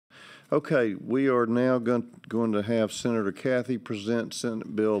Okay, we are now going to have Senator Cathey present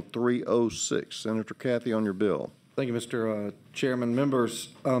Senate Bill 306. Senator Cathey, on your bill. Thank you, Mr. Chairman. Members,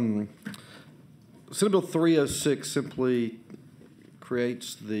 Senate Bill 306 simply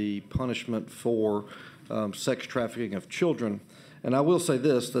creates the punishment for sex trafficking of children. And I will say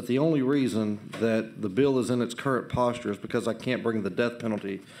this, that the only reason that the bill is in its current posture is because I can't bring the death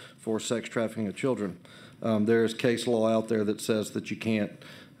penalty for sex trafficking of children. There is case law out there that says that you can't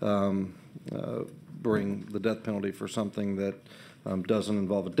bring the death penalty for something that doesn't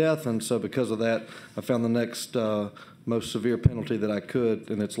involve a death, and so because of that, I found the next most severe penalty that I could,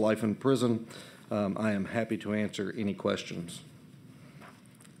 and it's life in prison. I am happy to answer any questions.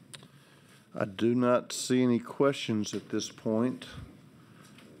 I do not see any questions at this point.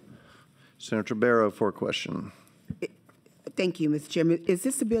 Senator Barrow for a question. Thank you, Mr. Chairman. Is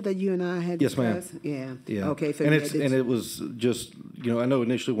this the bill that you and I had discussed? Yes, ma'am. Yeah. Okay. So and it was just, you know, I know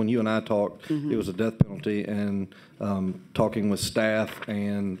initially when you and I talked, it was a death penalty, and talking with staff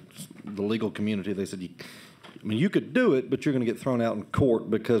and the legal community, they said, I mean, you could do it, but you're going to get thrown out in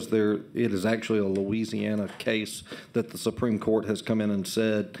court because it is actually a Louisiana case that the Supreme Court has come in and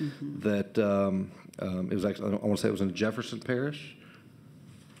said that it was actually, I want to say it was in Jefferson Parish.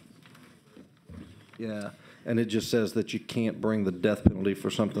 Yeah. And it just says that you can't bring the death penalty for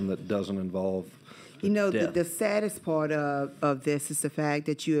something that doesn't involve You know, death. the saddest part of this is the fact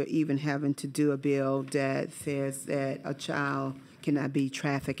that you're even having to do a bill that says that a child cannot be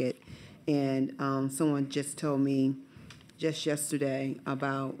trafficked. And someone just told me just yesterday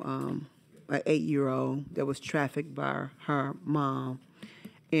about an 8-year-old that was trafficked by her mom.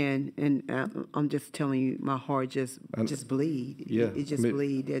 And I'm just telling you, my heart just bleed. Yeah. It just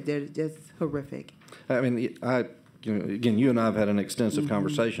bleed. They're just horrific. I mean, you know, again, you and I have had an extensive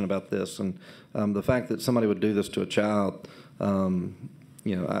conversation about this, and the fact that somebody would do this to a child, you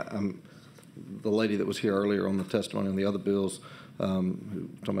know, I'm the lady that was here earlier on the testimony on the other bills, who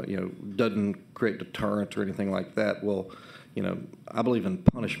talking about, you know, doesn't create deterrent or anything like that. Well, you know, I believe in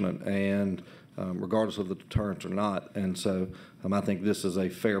punishment, and regardless of the deterrence or not, and so I think this is a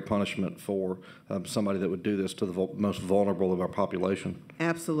fair punishment for somebody that would do this to the most vulnerable of our population.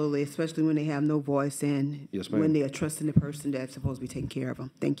 Absolutely, especially when they have no voice and Yes, ma'am. when they are trusting the person that's supposed to be taking care of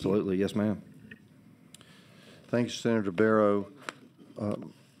them. Thank you. Absolutely, yes, ma'am. Thank you, Senator Barrow.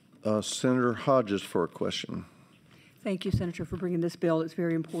 Senator Hodges for a question. Thank you, Senator, for bringing this bill. It's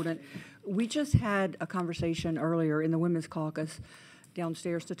very important. We just had a conversation earlier in the Women's Caucus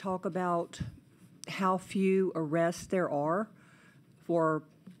downstairs to talk about how few arrests there are for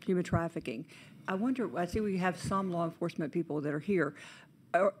human trafficking. I wonder, I see we have some law enforcement people that are here.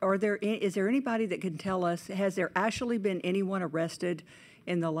 Is there anybody that can tell us, has there actually been anyone arrested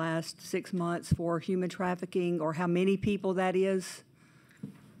in the last 6 months for human trafficking, or how many people that is?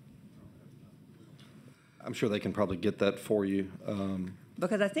 I'm sure they can probably get that for you.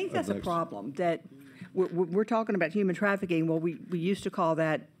 Because I think that's a problem, that we're talking about human trafficking. Well, we used to call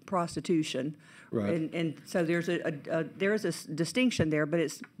that prostitution. Right. And so there is a distinction there, but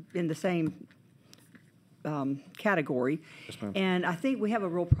it's in the same category. Yes, ma'am. And I think we have a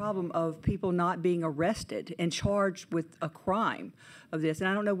real problem of people not being arrested and charged with a crime of this. And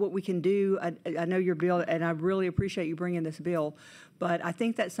I don't know what we can do. I know your bill, and I really appreciate you bringing this bill, but I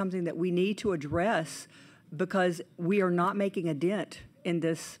think that's something that we need to address, because we are not making a dent in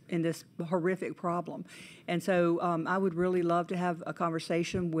this horrific problem. And so I would really love to have a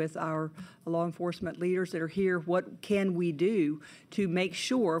conversation with our law enforcement leaders that are here. What can we do to make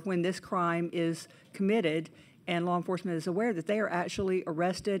sure when this crime is committed and law enforcement is aware that they are actually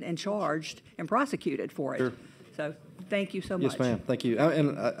arrested and charged and prosecuted for it? Sure. So thank you so much. Yes, ma'am. Thank you.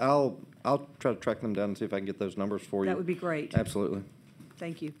 And I'll try to track them down and see if I can get those numbers for you. That would be great. Absolutely.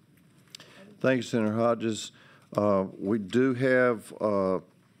 Thank you. Thank you, Senator Hodges. We do have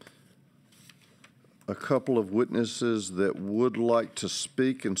a couple of witnesses that would like to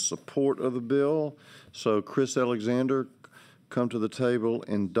speak in support of the bill. So Chris Alexander, come to the table,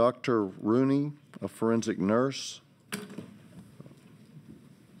 and Dr. Rooney, a forensic nurse.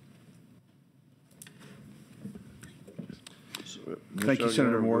 Thank you,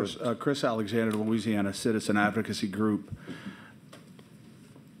 Senator Morris. Chris Alexander, Louisiana Citizen Advocacy Group.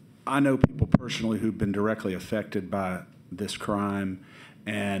 I know people personally who've been directly affected by this crime,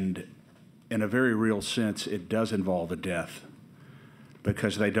 and in a very real sense, it does involve a death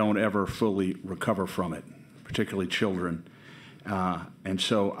because they don't ever fully recover from it, particularly children. And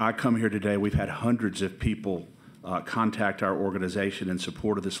so I come here today. We've had hundreds of people contact our organization in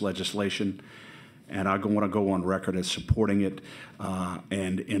support of this legislation, and I want to go on record as supporting it.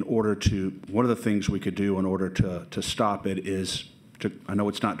 And in order to, one of the things we could do in order to stop it is I know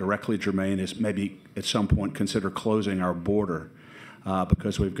it's not directly germane, is maybe at some point consider closing our border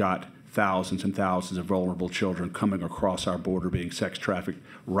because we've got thousands and thousands of vulnerable children coming across our border being sex trafficked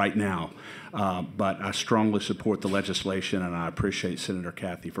right now. But I strongly support the legislation, and I appreciate Senator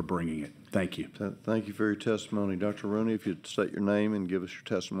Cathey for bringing it. Thank you. Thank you for your testimony. Dr. Rooney, if you'd state your name and give us your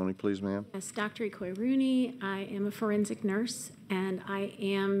testimony, please, ma'am. Yes, Dr. Ikoy Rooney. I am a forensic nurse, and I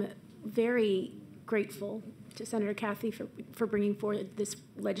am very grateful to Senator Cathey for bringing forward this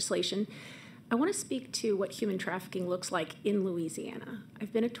legislation. I want to speak to what human trafficking looks like in Louisiana.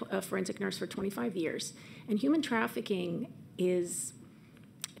 I've been a forensic nurse for 25 years, and human trafficking it's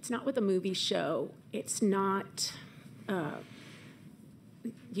not what the movies show. It's not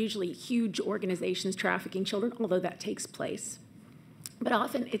usually huge organizations trafficking children, although that takes place. But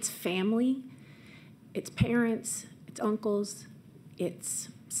often it's family, it's parents, it's uncles, it's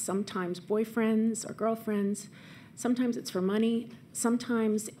sometimes boyfriends or girlfriends. Sometimes it's for money.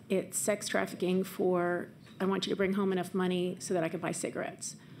 Sometimes it's sex trafficking for, I want you to bring home enough money so that I can buy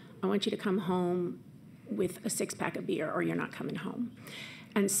cigarettes. I want you to come home with a 6-pack of beer or you're not coming home.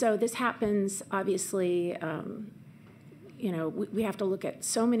 And so this happens, obviously, we have to look at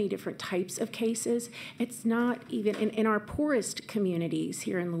so many different types of cases. It's not even, in our poorest communities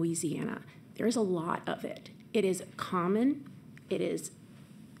here in Louisiana, there is a lot of it. It is common. It is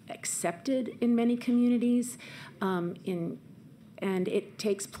accepted in many communities, and it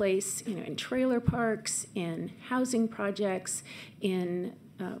takes place, in trailer parks, in housing projects, in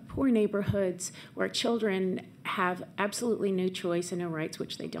poor neighborhoods where children have absolutely no choice and no rights,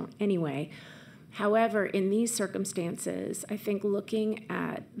 which they don't anyway. However, in these circumstances, I think looking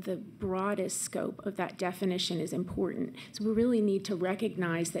at the broadest scope of that definition is important. So we really need to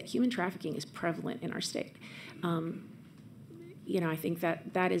recognize that human trafficking is prevalent in our state. I think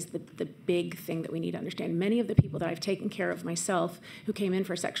that is the big thing that we need to understand. Many of the people that I've taken care of myself who came in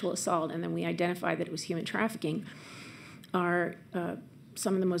for sexual assault and then we identified that it was human trafficking are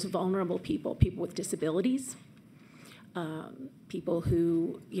some of the most vulnerable people with disabilities, people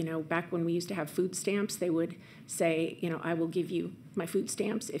who, back when we used to have food stamps, they would say, I will give you my food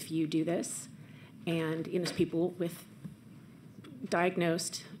stamps if you do this. And, people with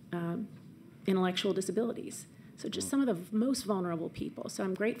diagnosed intellectual disabilities. So just some of the most vulnerable people. So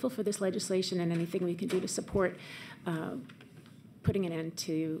I'm grateful for this legislation and anything we can do to support putting an end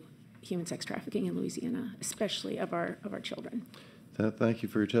to human sex trafficking in Louisiana, especially of our children. Thank you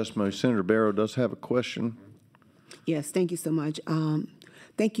for your testimony. Senator Barrow does have a question. Yes, thank you so much.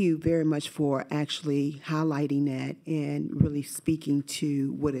 Thank you very much for actually highlighting that and really speaking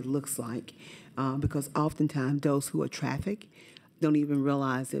to what it looks like, because oftentimes those who are trafficked don't even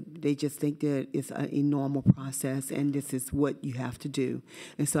realize it. They just think that it's a normal process and this is what you have to do.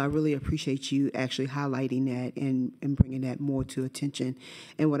 And so I really appreciate you actually highlighting that and bringing that more to attention.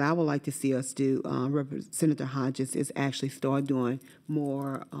 And what I would like to see us do, Senator Hodges, is actually start doing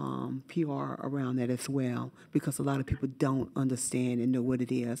more PR around that as well, because a lot of people don't understand and know what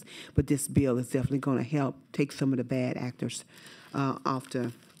it is. But this bill is definitely going to help take some of the bad actors off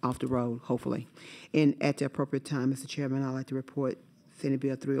the road, hopefully. And at the appropriate time, Mr. Chairman, I'd like to report Senate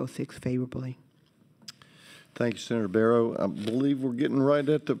Bill 306 favorably. Thank you, Senator Barrow. I believe we're getting right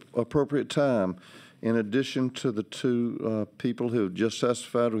at the appropriate time. In addition to the two people who have just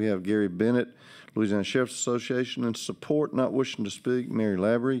testified, we have Gary Bennett, Louisiana Sheriff's Association, in support, not wishing to speak, Mary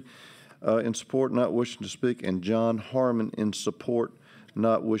Lavery in support, not wishing to speak, and John Harmon in support,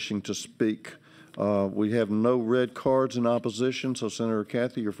 not wishing to speak. We have no red cards in opposition, so Senator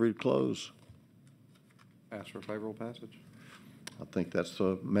Cathey, you're free to close. Ask for favorable passage. I think that's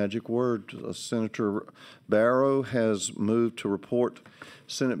the magic word. Senator Barrow has moved to report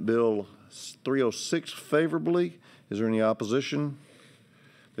Senate Bill 306 favorably. Is there any opposition?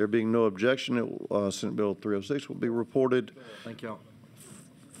 There being no objection, Senate Bill 306 will be reported Thank y'all.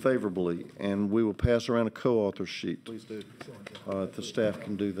 favorably, and we will pass around a co-author sheet. Please do. If the staff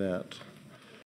can do that.